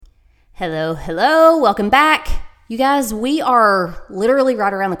Hello, hello. Welcome back. You guys, we are literally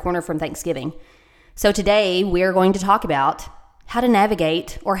right around the corner from Thanksgiving. So today we are going to talk about how to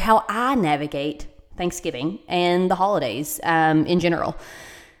navigate, or how I navigate Thanksgiving and the holidays in general.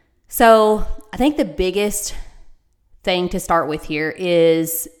 So I think the biggest thing to start with here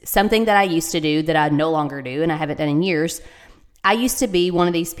is something that I used to do that I no longer do, and I haven't done in years. I used to be one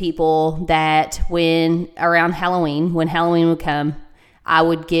of these people that when Halloween would come, I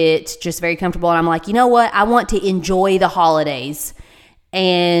would get just very comfortable, and I'm like, you know what? I want to enjoy the holidays,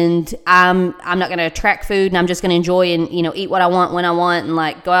 and I'm not going to track food, and I'm just going to enjoy and eat what I want when I want, and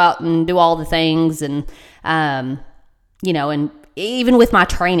like go out and do all the things, and and even with my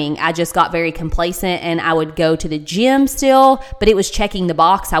training, I just got very complacent, and I would go to the gym still, but it was checking the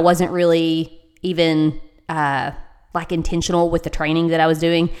box. I wasn't really even intentional with the training that I was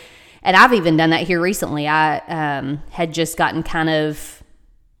doing. And I've even done that here recently. I had just gotten kind of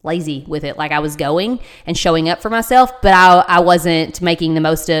lazy with it. Like I was going and showing up for myself, but I wasn't making the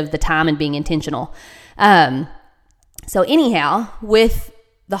most of the time and being intentional. So anyhow, with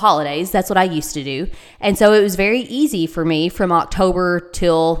the holidays, that's what I used to do. And so it was very easy for me from October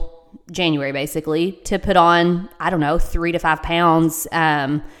till January, basically, to put on, 3 to 5 pounds.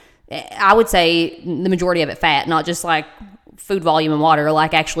 I would say the majority of it fat, not just like food volume and water,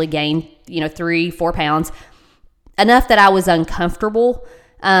 like actually gain, 3-4 pounds, enough that I was uncomfortable.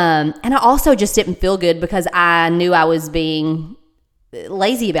 And I also just didn't feel good because I knew I was being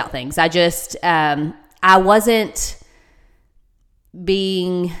lazy about things. I just, I wasn't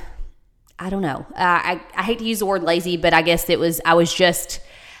being, I don't know. I hate to use the word lazy, but I guess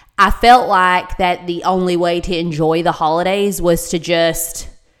I felt like that the only way to enjoy the holidays was to just,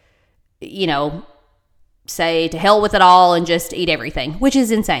 say to hell with it all and just eat everything, which is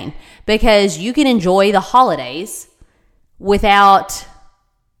insane because you can enjoy the holidays without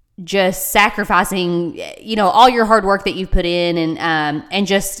just sacrificing, all your hard work that you've put in and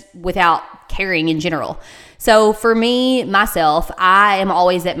just without caring in general. So for me, myself, I am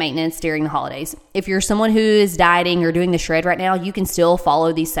always at maintenance during the holidays. If you're someone who is dieting or doing the shred right now, you can still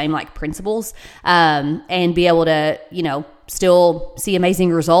follow these same principles and be able to, still see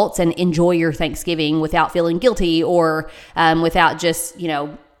amazing results and enjoy your Thanksgiving without feeling guilty or without just,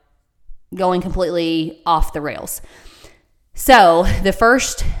 going completely off the rails. So the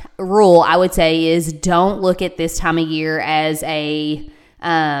first rule I would say is don't look at this time of year as a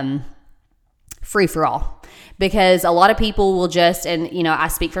free-for-all, because a lot of people will just, and I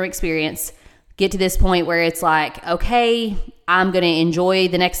speak from experience, get to this point where it's like, okay, I'm going to enjoy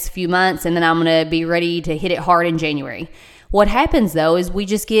the next few months and then I'm going to be ready to hit it hard in January. What happens though is we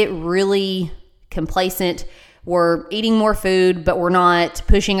just get really complacent. We're eating more food, but we're not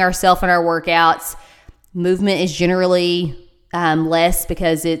pushing ourselves in our workouts. Movement is generally less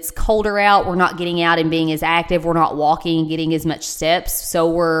because it's colder out. We're not getting out and being as active. We're not walking and getting as much steps. So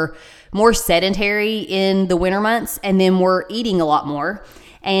we're more sedentary in the winter months, and then we're eating a lot more.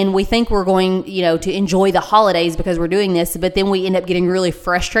 And we think we're going, to enjoy the holidays because we're doing this, but then we end up getting really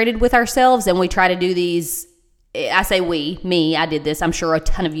frustrated with ourselves, and we try to do these. I say I did this. I'm sure a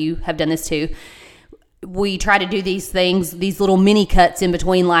ton of you have done this too. We try to do these things, these little mini cuts in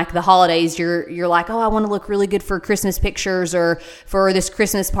between like the holidays. You're like, oh, I want to look really good for Christmas pictures or for this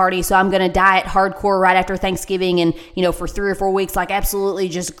Christmas party. So I'm going to diet hardcore right after Thanksgiving. And, for 3 or 4 weeks, like absolutely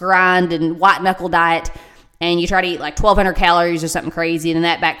just grind and white knuckle diet. And you try to eat like 1,200 calories or something crazy, and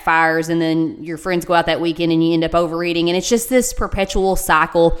then that backfires, and then your friends go out that weekend and you end up overeating. And it's just this perpetual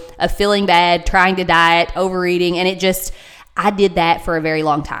cycle of feeling bad, trying to diet, overeating, and I did that for a very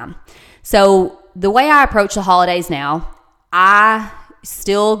long time. So the way I approach the holidays now, I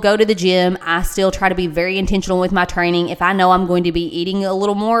still go to the gym. I still try to be very intentional with my training. If I know I'm going to be eating a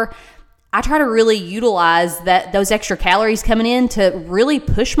little more, I try to really utilize those extra calories coming in to really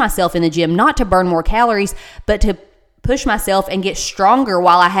push myself in the gym, not to burn more calories, but to push myself and get stronger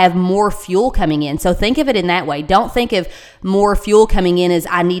while I have more fuel coming in. So think of it in that way. Don't think of more fuel coming in as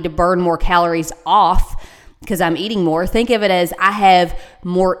I need to burn more calories off because I'm eating more. Think of it as I have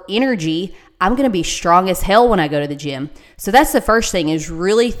more energy. I'm going to be strong as hell when I go to the gym. So that's the first thing, is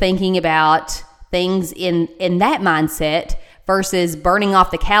really thinking about things in that mindset versus burning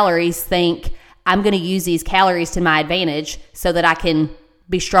off the calories. Think, I'm going to use these calories to my advantage so that I can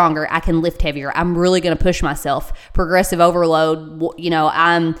be stronger. I can lift heavier. I'm really going to push myself. Progressive overload.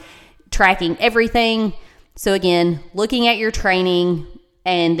 I'm tracking everything. So again, looking at your training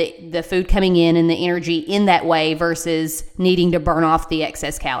and the food coming in and the energy in that way versus needing to burn off the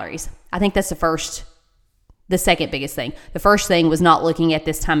excess calories. I think that's the second biggest thing. The first thing was not looking at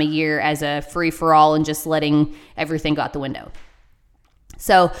this time of year as a free-for-all and just letting everything go out the window.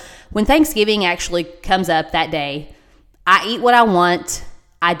 So when Thanksgiving actually comes up that day, I eat what I want.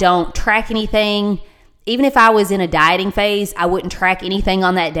 I don't track anything. Even if I was in a dieting phase, I wouldn't track anything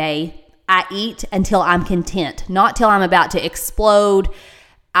on that day. I eat until I'm content, not till I'm about to explode.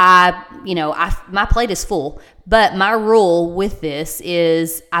 My plate is full. But my rule with this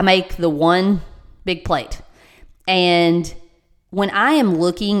is I make the one big plate. And when I am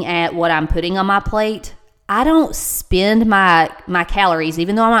looking at what I'm putting on my plate, I don't spend my calories,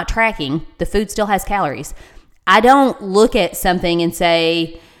 even though I'm not tracking, the food still has calories. I don't look at something and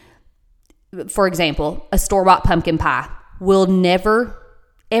say, for example, a store-bought pumpkin pie will never,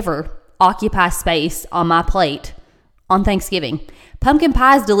 ever occupy space on my plate on Thanksgiving. Pumpkin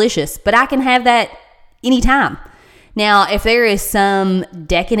pie is delicious, but I can have that anytime. Now, if there is some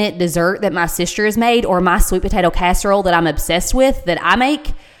decadent dessert that my sister has made or my sweet potato casserole that I'm obsessed with that I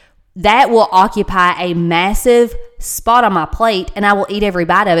make, that will occupy a massive spot on my plate, and I will eat every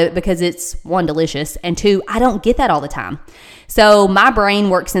bite of it because it's, one, delicious, and two, I don't get that all the time. So my brain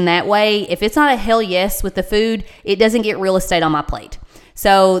works in that way. If it's not a hell yes with the food, it doesn't get real estate on my plate.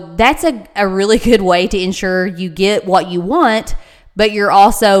 So that's a really good way to ensure you get what you want, but you're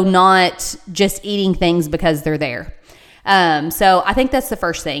also not just eating things because they're there. So I think that's the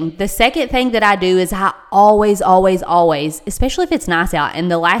first thing. The second thing that I do is I always, especially if it's nice out, and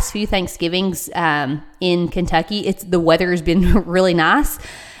the last few Thanksgivings in Kentucky, the weather has been really nice,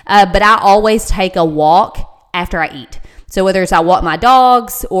 but I always take a walk after I eat. So whether it's I walk my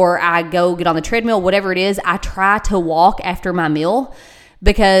dogs or I go get on the treadmill, whatever it is, I try to walk after my meal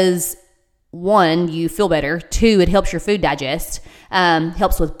because, one, you feel better. Two, it helps your food digest.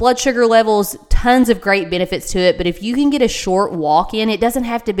 Helps with blood sugar levels, tons of great benefits to it. But if you can get a short walk in, it doesn't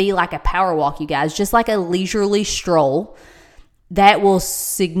have to be like a power walk, you guys, just like a leisurely stroll, that will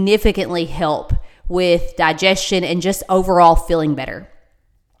significantly help with digestion and just overall feeling better.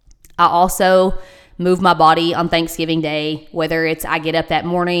 I also move my body on Thanksgiving Day, whether it's I get up that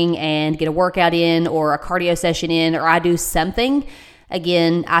morning and get a workout in or a cardio session in, or I do something.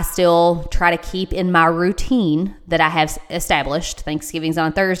 Again, I still try to keep in my routine that I have established. Thanksgiving's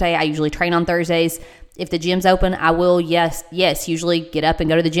on Thursday. I usually train on Thursdays. If the gym's open, I will, yes, usually get up and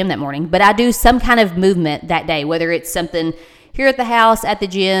go to the gym that morning. But I do some kind of movement that day, whether it's something here at the house, at the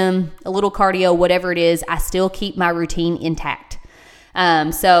gym, a little cardio, whatever it is, I still keep my routine intact.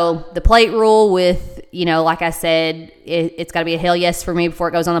 So the plate rule with, like I said, it's got to be a hell yes for me before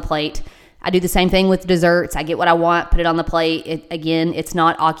it goes on the plate. I do the same thing with desserts. I get what I want, put it on the plate. It's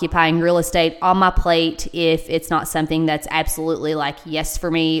not occupying real estate on my plate if it's not something that's absolutely like yes for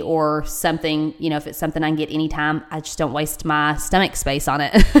me, or something, if it's something I can get anytime, I just don't waste my stomach space on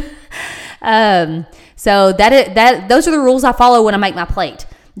it. So those are the rules I follow when I make my plate.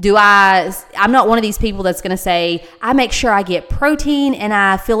 I'm not one of these people that's going to say, I make sure I get protein and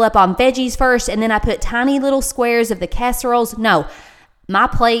I fill up on veggies first and then I put tiny little squares of the casseroles. No, my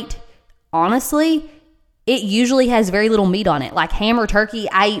plate, honestly, it usually has very little meat on it. Like ham or turkey,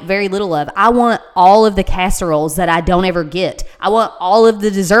 I eat very little of. I want all of the casseroles that I don't ever get. I want all of the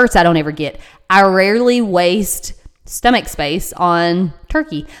desserts I don't ever get. I rarely waste stomach space on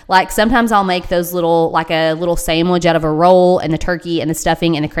turkey. Like sometimes I'll make those a little sandwich out of a roll and the turkey and the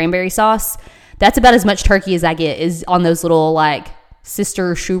stuffing and the cranberry sauce. That's about as much turkey as I get is on those little like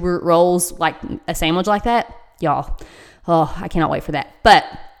Sister Schubert rolls, like a sandwich like that. Y'all, oh, I cannot wait for that. But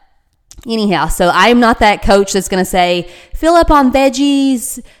anyhow, so I'm not that coach that's going to say, fill up on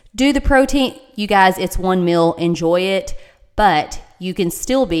veggies, do the protein. You guys, it's one meal, enjoy it, but you can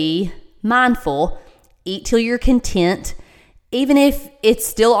still be mindful, eat till you're content. Even if it's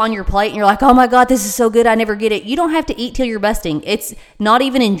still on your plate and you're like, oh my God, this is so good, I never get it. You don't have to eat till you're busting. It's not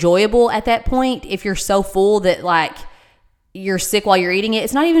even enjoyable at that point. If you're so full that like you're sick while you're eating it,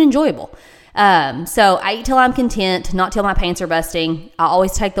 it's not even enjoyable. So I eat till I'm content, not till my pants are busting. I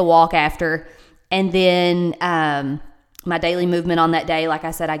always take the walk after. And then my daily movement on that day, like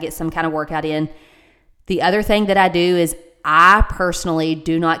I said, I get some kind of workout in. The other thing that I do is I personally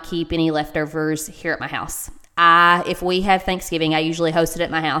do not keep any leftovers here at my house. If we have Thanksgiving, I usually host it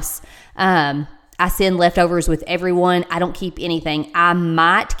at my house. I send leftovers with everyone. I don't keep anything. I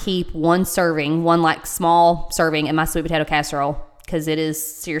might keep one like small serving in my sweet potato casserole, because it is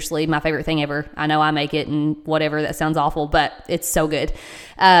seriously my favorite thing ever. I know I make it and whatever, that sounds awful, but it's so good.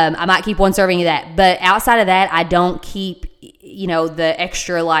 I might keep one serving of that. But outside of that, I don't keep, the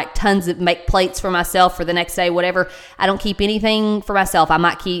extra like tons of make plates for myself for the next day, whatever. I don't keep anything for myself. I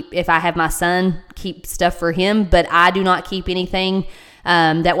might keep, if I have my son, keep stuff for him, but I do not keep anything.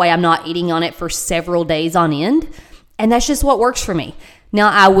 That way I'm not eating on it for several days on end. And that's just what works for me. Now,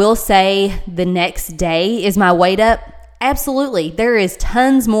 I will say the next day is my weight up. Absolutely. There is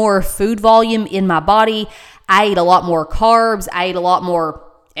tons more food volume in my body. I ate a lot more carbs. I ate a lot more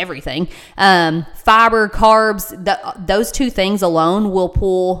everything. Fiber, carbs, those two things alone will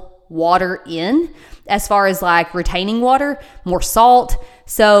pull water in as far as like retaining water, more salt.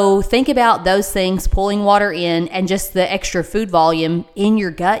 So think about those things pulling water in and just the extra food volume in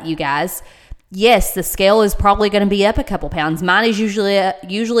your gut, you guys. Yes, the scale is probably going to be up a couple pounds. Mine is usually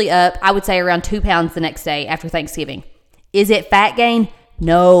up, I would say, around 2 pounds the next day after Thanksgiving. Is it fat gain?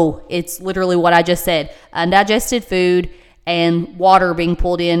 No, it's literally what I just said. Undigested food and water being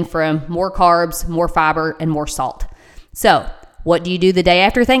pulled in from more carbs, more fiber, and more salt. So what do you do the day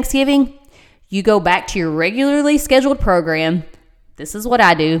after Thanksgiving? You go back to your regularly scheduled program. This is what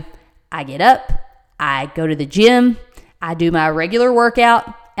I do. I get up, I go to the gym, I do my regular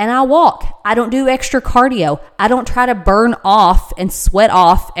workout, and I walk. I don't do extra cardio. I don't try to burn off and sweat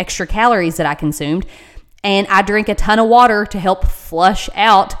off extra calories that I consumed. And I drink a ton of water to help flush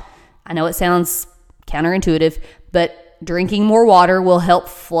out. I know it sounds counterintuitive, but drinking more water will help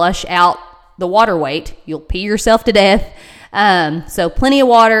flush out the water weight. You'll pee yourself to death. So plenty of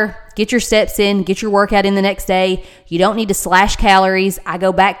water, get your steps in, get your workout in the next day. You don't need to slash calories. I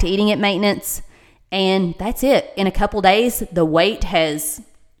go back to eating at maintenance, and that's it. In a couple days, the weight has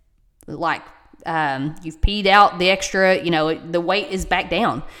you've peed out the extra, the weight is back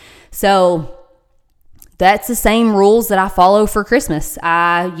down. So that's the same rules that I follow for Christmas.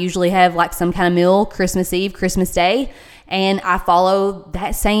 I usually have like some kind of meal Christmas Eve, Christmas Day, and I follow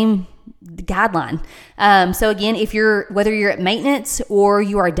that same guideline. So again, whether you're at maintenance or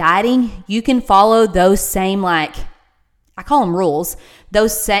you are dieting, you can follow those same, I call them rules,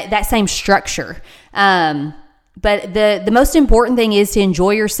 that same structure. But the most important thing is to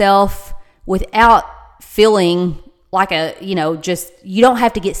enjoy yourself without feeling like you don't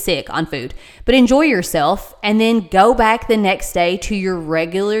have to get sick on food, but enjoy yourself and then go back the next day to your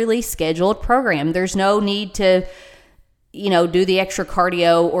regularly scheduled program. There's no need to, do the extra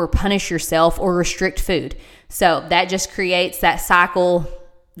cardio or punish yourself or restrict food. So that just creates that cycle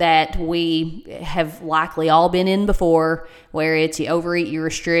that we have likely all been in before, where it's you overeat, you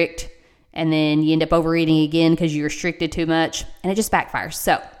restrict, and then you end up overeating again because you restricted too much, and it just backfires.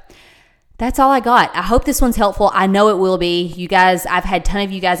 So that's all I got. I hope this one's helpful. I know it will be. You guys, I've had a ton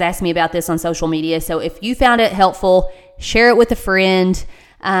of you guys ask me about this on social media. So if you found it helpful, share it with a friend.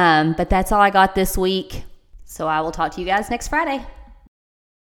 But that's all I got this week. So I will talk to you guys next Friday.